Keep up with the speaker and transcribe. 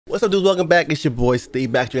What's up, dudes? Welcome back. It's your boy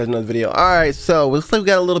Steve, back to you guys another video. Alright, so looks like we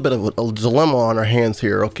got a little bit of a dilemma on our hands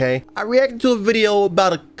here, okay? I reacted to a video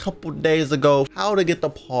about a couple days ago, how to get the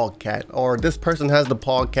Pogcat, or this person has the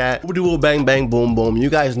Pogcat. We'll bang bang boom boom. You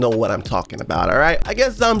guys know what I'm talking about, alright? I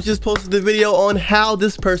guess I'm just posted the video on how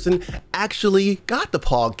this person actually got the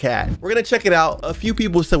Pogcat. We're gonna check it out. A few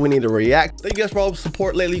people said we need to react. Thank you guys for all the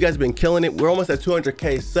support lately. You guys have been killing it. We're almost at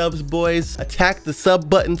 200k subs, boys. Attack the sub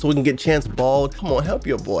button so we can get Chance balled. Come on, help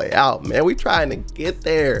your boy out, man. We trying to get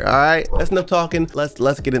there. All right, that's enough talking.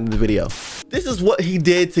 Let's get into the video. This is what he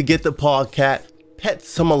did to get the Pogcat. Pet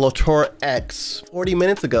Simulator X 40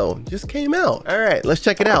 minutes ago. Just came out. All right, let's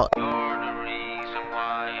check it out.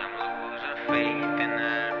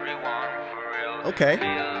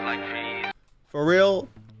 Okay. For real,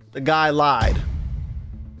 the guy lied.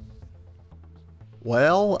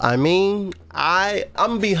 Well, I mean, I'm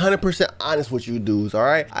gonna be 100% honest with you dudes, all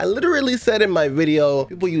right? I literally said in my video,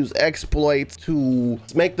 people use exploits to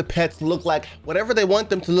make the pets look like whatever they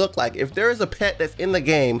want them to look like. If there is a pet that's in the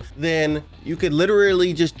game, then you could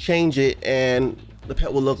literally just change it and the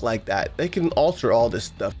pet will look like that. They can alter all this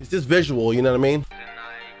stuff. It's just visual, you know what I mean?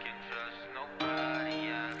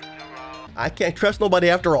 I can't trust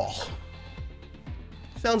nobody after all.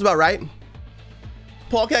 Sounds about right.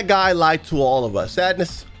 Pogcat guy lied to all of us.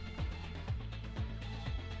 Sadness.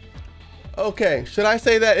 Okay, should I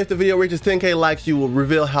say that if the video reaches 10k likes, you will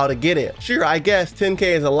reveal how to get it? Sure, I guess 10k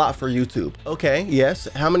is a lot for YouTube. Okay, yes.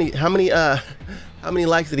 How many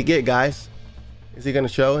likes did he get, guys? Is he gonna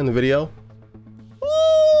show in the video?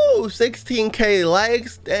 Ooh, 16k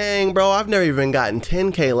likes. Dang, bro, I've never even gotten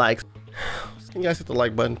 10k likes. Can you guys hit the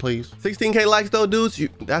like button, please? 16k likes though, dudes.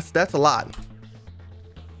 That's a lot.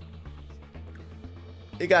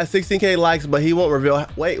 He got 16k likes, but he won't reveal.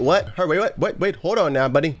 Wait, what? Wait, hold on now,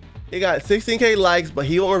 buddy. He got 16k likes, but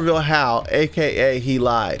he won't reveal how, aka he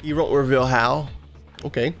lied. He won't reveal how.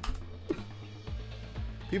 Okay.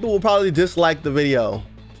 People will probably dislike the video,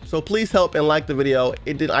 so please help and like the video.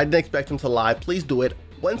 I didn't expect him to lie. Please do it.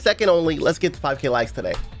 1 second only. Let's get to 5k likes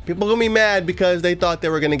today. People are gonna be mad because they thought they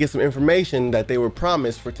were gonna get some information that they were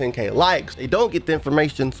promised for 10k likes. They don't get the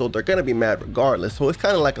information, so they're gonna be mad regardless. So it's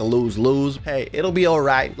kind of like a lose-lose. Hey, it'll be all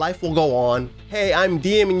right. Life will go on. Hey, I'm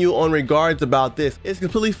DMing you on regards about this. It's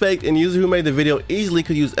completely fake, and the user who made the video easily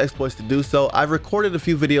could use exploits to do so. I've recorded a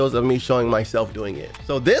few videos of me showing myself doing it.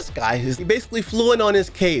 So this guy he basically flew in on his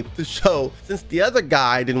cape to show, since the other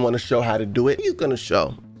guy didn't want to show how to do it, he's gonna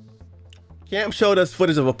show. Camp showed us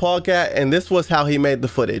footage of a Pogcat, and this was how he made the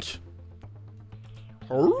footage.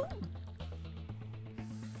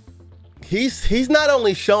 He's not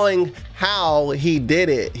only showing how he did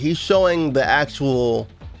it, he's showing the actual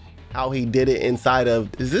how he did it inside of,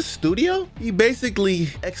 is this studio? He basically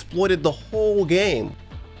exploited the whole game.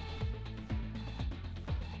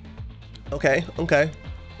 Okay.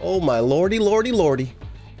 Oh my lordy.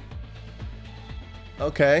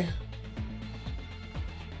 Okay.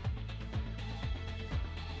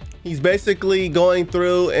 He's basically going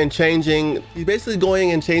through and changing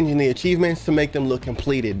the achievements to make them look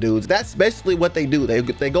completed, dudes. That's basically what they do.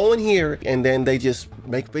 They go in here and then they just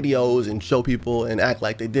make videos and show people and act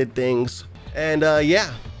like they did things. And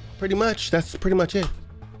yeah, that's pretty much it.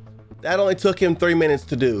 That only took him 3 minutes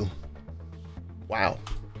to do. Wow.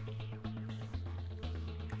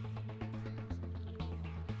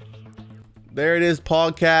 There it is,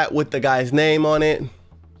 Pogcat with the guy's name on it.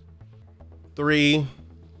 3.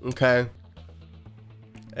 Okay,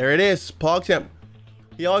 there it is, Pogcat.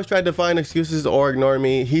 He always tried to find excuses or ignore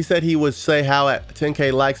me. He said he would say how at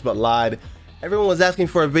 10k likes, but lied. Everyone was asking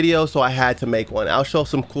for a video, so I had to make one. I'll show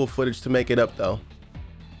some cool footage to make it up though.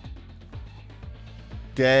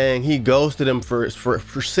 Dang, he ghosted him for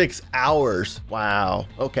 6 hours. Wow.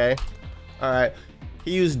 Okay. All right.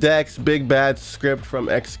 He used Dex Big Bad script from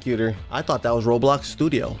Executor. I thought that was Roblox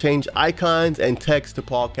Studio. Change icons and text to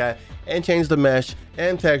Pogcat, and change the mesh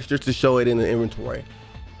and texture to show it in the inventory.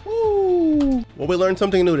 Woo! Well, we learned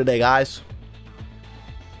something new today, guys.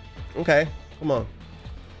 Okay, come on.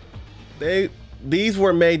 These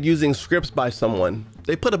were made using scripts by someone.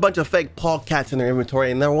 They put a bunch of fake Pogcats in their inventory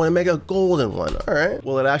and they want to make a golden one. All right.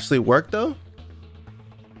 Will it actually work though?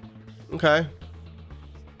 Okay.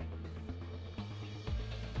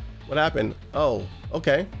 What happened? Oh,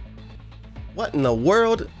 okay. What in the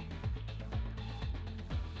world?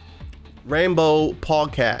 Rainbow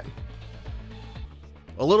Pogcat.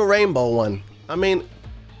 A little rainbow one. I mean,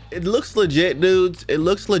 It looks legit, dudes. It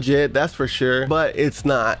looks legit, that's for sure, but it's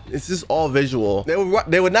not. It's just all visual.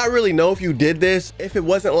 They would not really know if you did this if it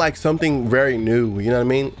wasn't like something very new, you know what I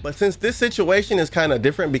mean? But since this situation is kind of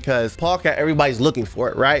different because Pogcat, everybody's looking for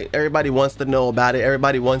it, right? Everybody wants to know about it.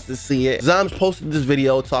 Everybody wants to see it. Zomg posted this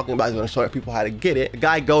video talking about he's gonna show people how to get it. The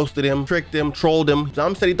guy ghosted him, tricked him, trolled him.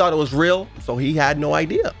 Zomg said he thought it was real, so he had no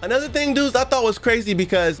idea. Another thing, dudes, I thought was crazy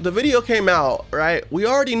because the video came out, right? We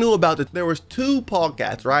already knew about it. There was 2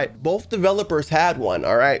 Pogcats, right? Both developers had one,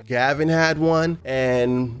 all right? Gavin had one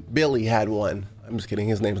and Billy had one. I'm just kidding,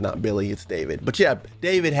 his name's not Billy, it's David. But yeah,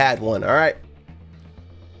 David had one, all right?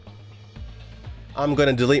 I'm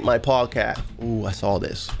gonna delete my Pogcat. Ooh, I saw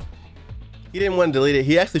this. He didn't want to delete it.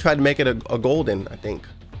 He actually tried to make it a golden, I think,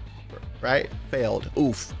 right? Failed,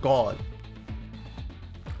 oof, gone.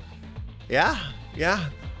 Yeah.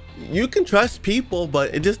 You can trust people,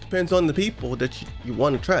 but it just depends on the people that you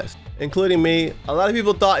want to trust, including me. A lot of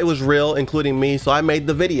people thought it was real, including me, so I made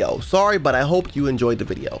the video. Sorry, but I hope you enjoyed the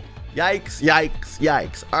video. Yikes, yikes,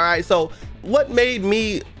 yikes. All right, so what made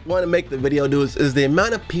me want to make the video, dudes, is the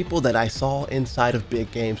amount of people that I saw inside of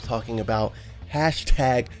big games talking about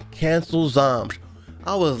hashtag cancel Zomg.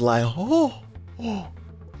 I was like, oh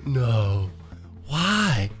no.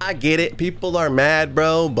 Why? I get it, people are mad,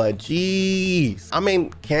 bro, but geez. I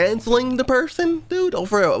mean, canceling the person, dude,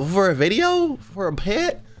 over a video, for a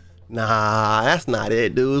pet? Nah, that's not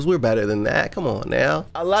it, dudes. We're better than that. Come on now.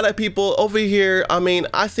 A lot of people over here, I mean,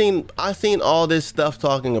 I seen all this stuff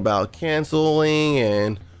talking about canceling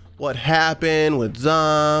and what happened with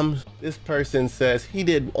Zomg. This person says he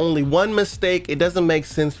did only one mistake. It doesn't make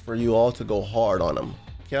sense for you all to go hard on him.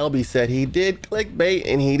 Kelby said he did clickbait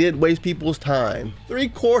and he did waste people's time.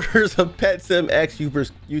 3/4 of Pet Sim X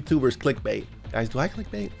YouTubers clickbait. Guys, do I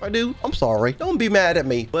clickbait? If I do, I'm sorry. Don't be mad at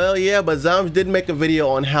me. Well, yeah, but Zomg did make a video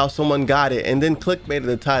on how someone got it and then clickbaited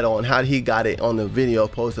the title on how he got it on the video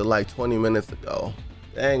posted like 20 minutes ago.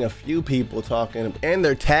 Dang, a few people talking and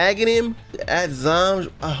they're tagging him at Zomg.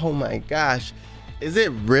 Oh my gosh. Is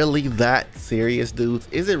it really that serious, dudes?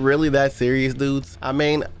 Is it really that serious, dudes? I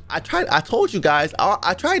mean, I told you guys,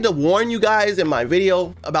 I tried to warn you guys in my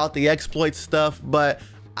video about the exploit stuff, but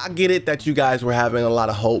I get it that you guys were having a lot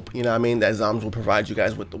of hope, you know what I mean, that Zomg will provide you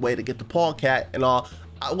guys with the way to get the Pogcat and all.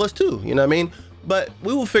 I was too, you know what I mean? But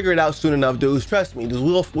we will figure it out soon enough, dudes. Trust me,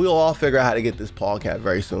 dudes. We'll all figure out how to get this Pogcat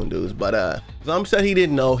very soon, dudes. But Zomg said he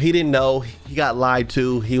didn't know. He didn't know. He got lied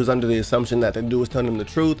to. He was under the assumption that the dude was telling him the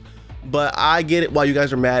truth. But I get it why you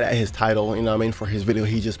guys are mad at his title, you know what I mean, for his video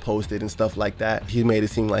he just posted and stuff like that. He made it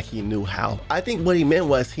seem like he knew how. I think what he meant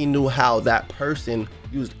was he knew how that person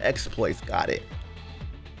used exploits got it.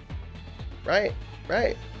 Right?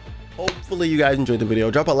 Hopefully you guys enjoyed the video.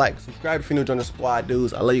 Drop a like, subscribe if you're new, join the squad,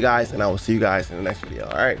 dudes. I love you guys, and I will see you guys in the next video.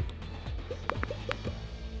 All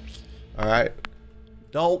right.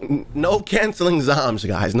 No canceling Zomg,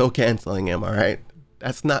 guys. No canceling him. All right.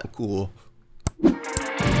 That's not cool.